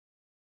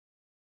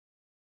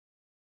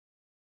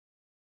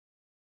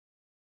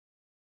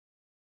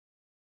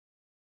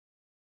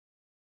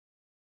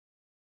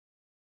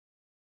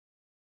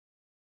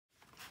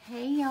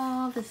Hey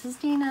y'all, this is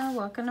Dina.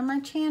 Welcome to my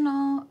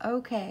channel.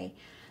 Okay,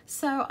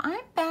 so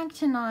I'm back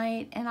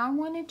tonight and I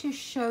wanted to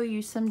show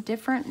you some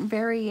different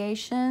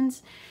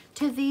variations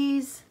to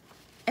these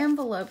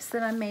envelopes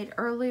that I made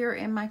earlier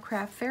in my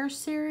craft fair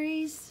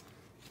series.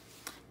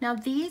 Now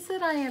these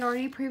that I had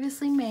already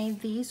previously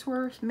made, these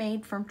were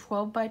made from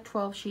 12 by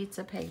 12 sheets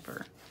of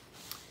paper.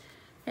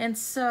 And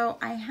so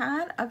I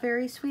had a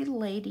very sweet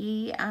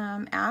lady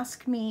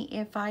ask me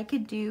if I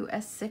could do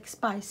a 6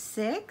 by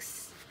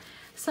 6.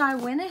 So I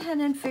went ahead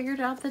and figured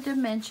out the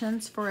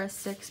dimensions for a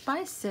 6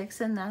 by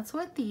 6, and that's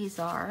what these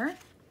are.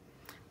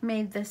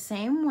 Made the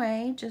same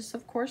way, just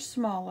of course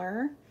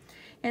smaller.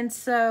 And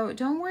so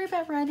don't worry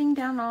about writing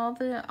down all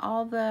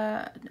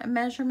the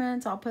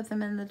measurements. I'll put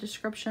them in the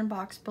description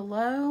box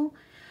below.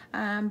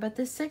 But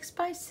the 6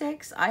 by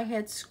 6, I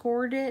had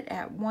scored it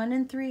at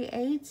 1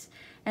 3/8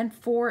 and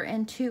 4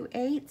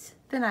 2/8.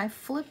 Then I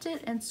flipped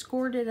it and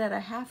scored it at a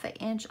 1/2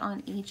 inch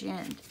on each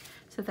end.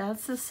 So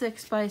that's the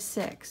 6 by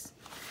 6.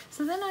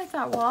 So then I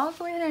thought, well, I'll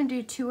go ahead and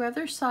do two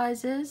other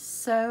sizes.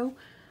 So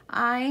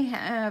I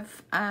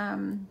have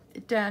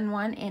done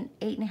one in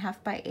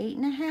 8.5 by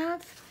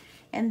 8.5.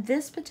 And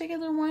this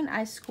particular one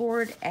I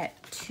scored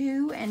at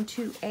 2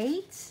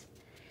 2/8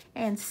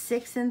 and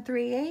 6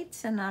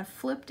 3/8. And I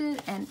flipped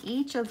it, and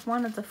each of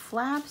one of the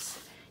flaps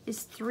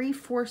is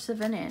 3/4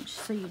 of an inch.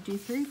 So you do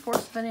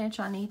 3/4 of an inch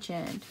on each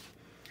end.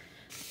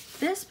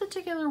 This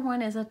particular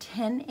one is a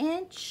 10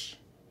 inch.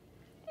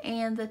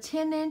 And the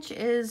 10 inch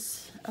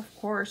is, of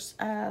course,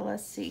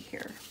 let's see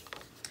here.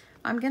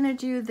 I'm gonna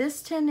do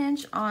this 10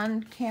 inch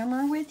on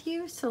camera with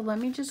you. So let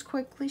me just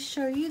quickly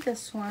show you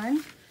this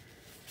one.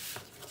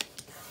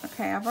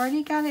 Okay, I've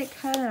already got it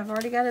cut and I've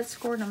already got it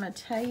scored. I'm gonna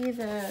tell you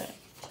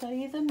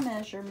the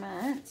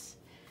measurements.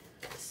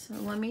 So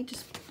let me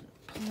just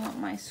pull out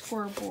my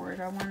scoreboard.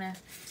 I wanna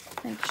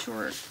make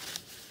sure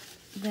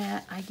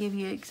that I give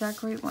you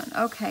exactly one.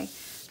 Okay,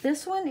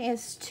 this one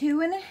is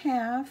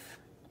 2.5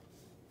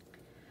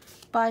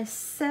 by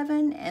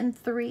 7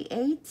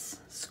 3/8,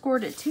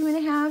 scored at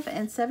 2.5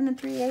 and 7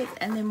 3/8,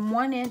 and then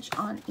 1 inch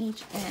on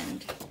each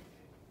end.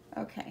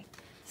 Okay,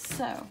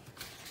 so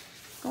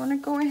I'm going to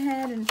go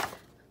ahead and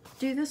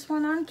do this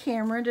one on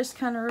camera, just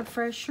kind of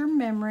refresh your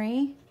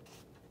memory.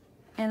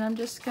 And I'm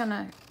just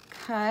gonna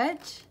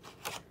cut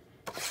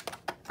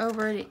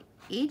over to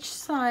each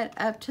side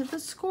up to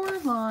the score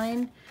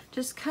line.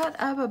 Just cut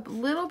up a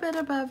little bit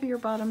above your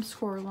bottom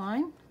score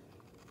line.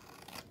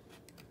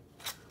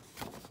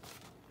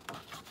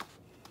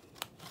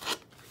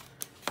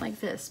 Like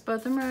this.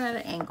 Both of them are at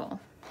an angle.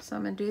 So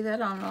I'm going to do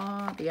that on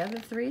all the other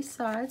three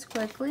sides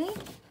quickly.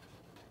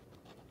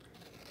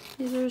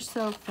 These are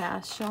so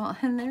fast, y'all,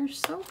 and they're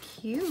so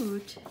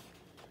cute.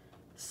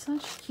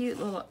 Such cute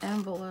little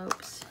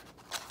envelopes.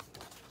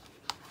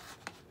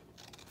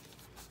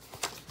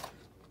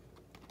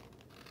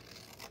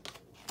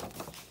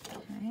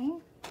 Okay.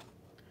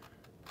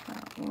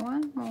 Got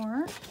one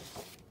more.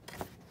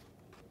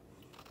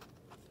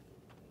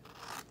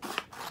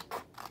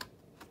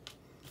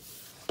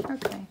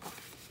 Okay,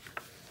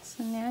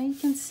 so now you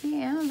can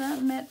see how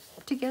that met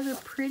together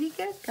pretty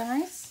good,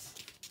 guys.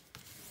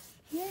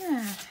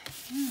 Yeah,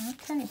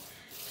 okay.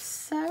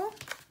 So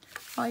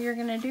all you're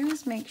gonna do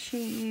is make sure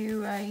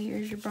you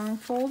use your bone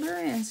folder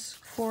and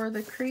for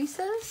the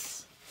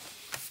creases.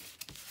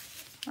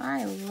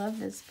 I love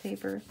this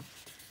paper.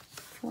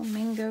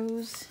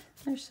 Flamingos,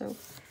 they're so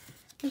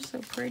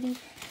pretty.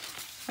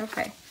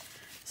 Okay,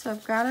 so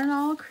I've got it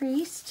all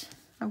creased.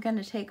 I'm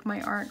gonna take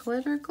my art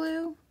glitter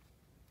glue,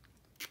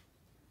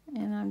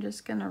 and I'm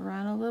just gonna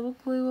run a little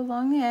glue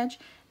along the edge.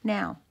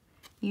 Now,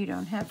 you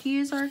don't have to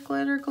use art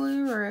glitter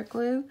glue or a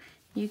glue.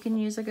 You can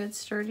use a good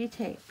sturdy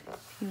tape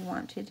if you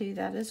want to do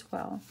that as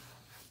well.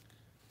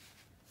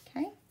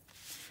 Okay,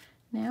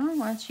 now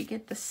once you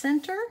get the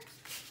center,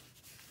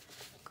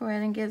 go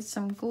ahead and get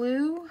some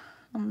glue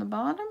on the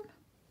bottom.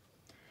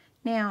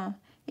 Now,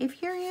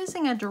 if you're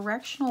using a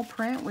directional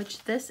print,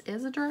 which this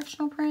is a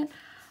directional print,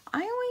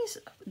 I always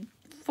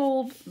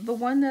fold, the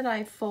one that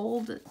I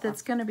fold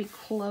that's going to be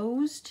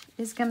closed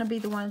is going to be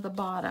the one at the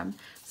bottom.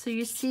 So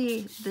you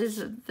see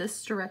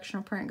this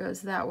directional print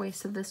goes that way,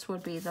 so this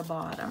would be the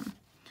bottom.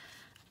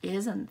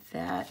 Isn't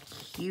that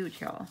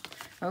cute, y'all?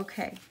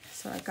 Okay,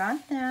 so I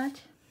got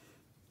that.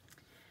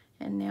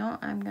 And now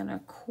I'm going to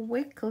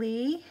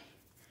quickly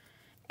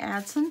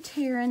add some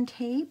tear-in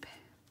tape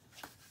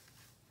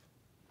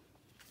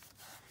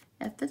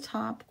at the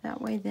top. That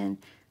way then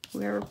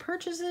whoever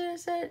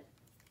purchases it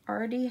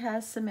already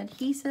has some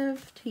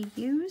adhesive to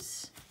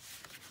use.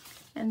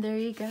 And there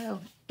you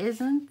go.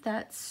 Isn't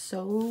that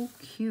so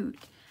cute?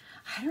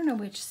 I don't know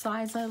which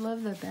size I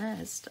love the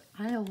best.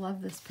 I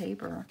love this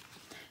paper.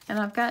 And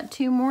I've got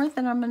two more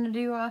that I'm going to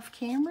do off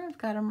camera. I've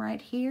got them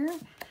right here.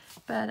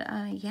 But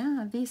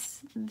yeah,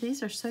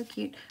 these are so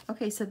cute.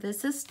 Okay, so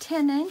this is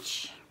 10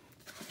 inch.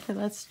 Okay,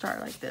 let's start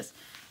like this.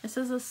 This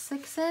is a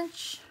 6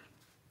 inch.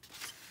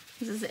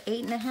 This is an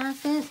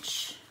 8.5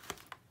 inch,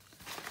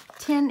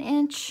 10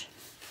 inch,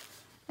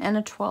 and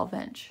a 12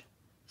 inch.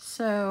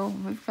 So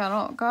we've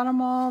got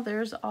them all.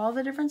 There's all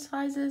the different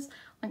sizes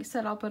Like I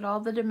said, I'll put all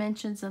the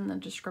dimensions in the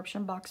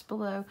description box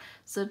below,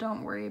 so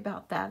don't worry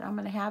about that. I'm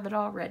going to have it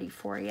all ready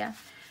for you.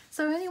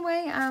 So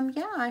anyway,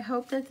 yeah, I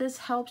hope that this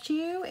helps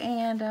you,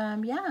 and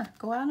yeah,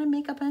 go out and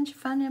make a bunch of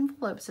fun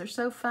envelopes. They're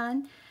so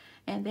fun,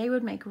 and they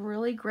would make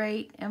really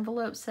great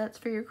envelope sets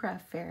for your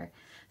craft fair.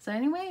 So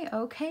anyway,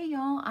 okay,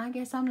 y'all, I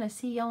guess I'm going to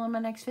see y'all in my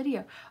next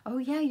video. Oh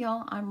yeah,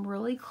 y'all, I'm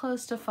really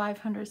close to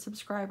 500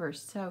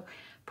 subscribers, so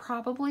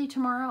probably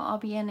tomorrow I'll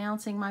be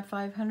announcing my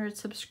 500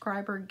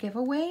 subscriber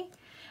giveaway.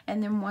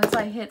 And then once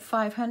I hit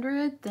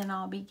 500, then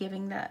I'll be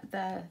giving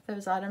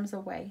those items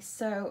away.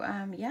 So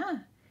yeah,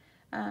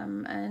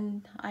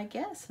 and I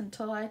guess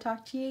until I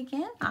talk to you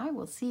again, I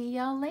will see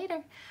y'all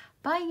later.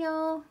 Bye,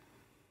 y'all.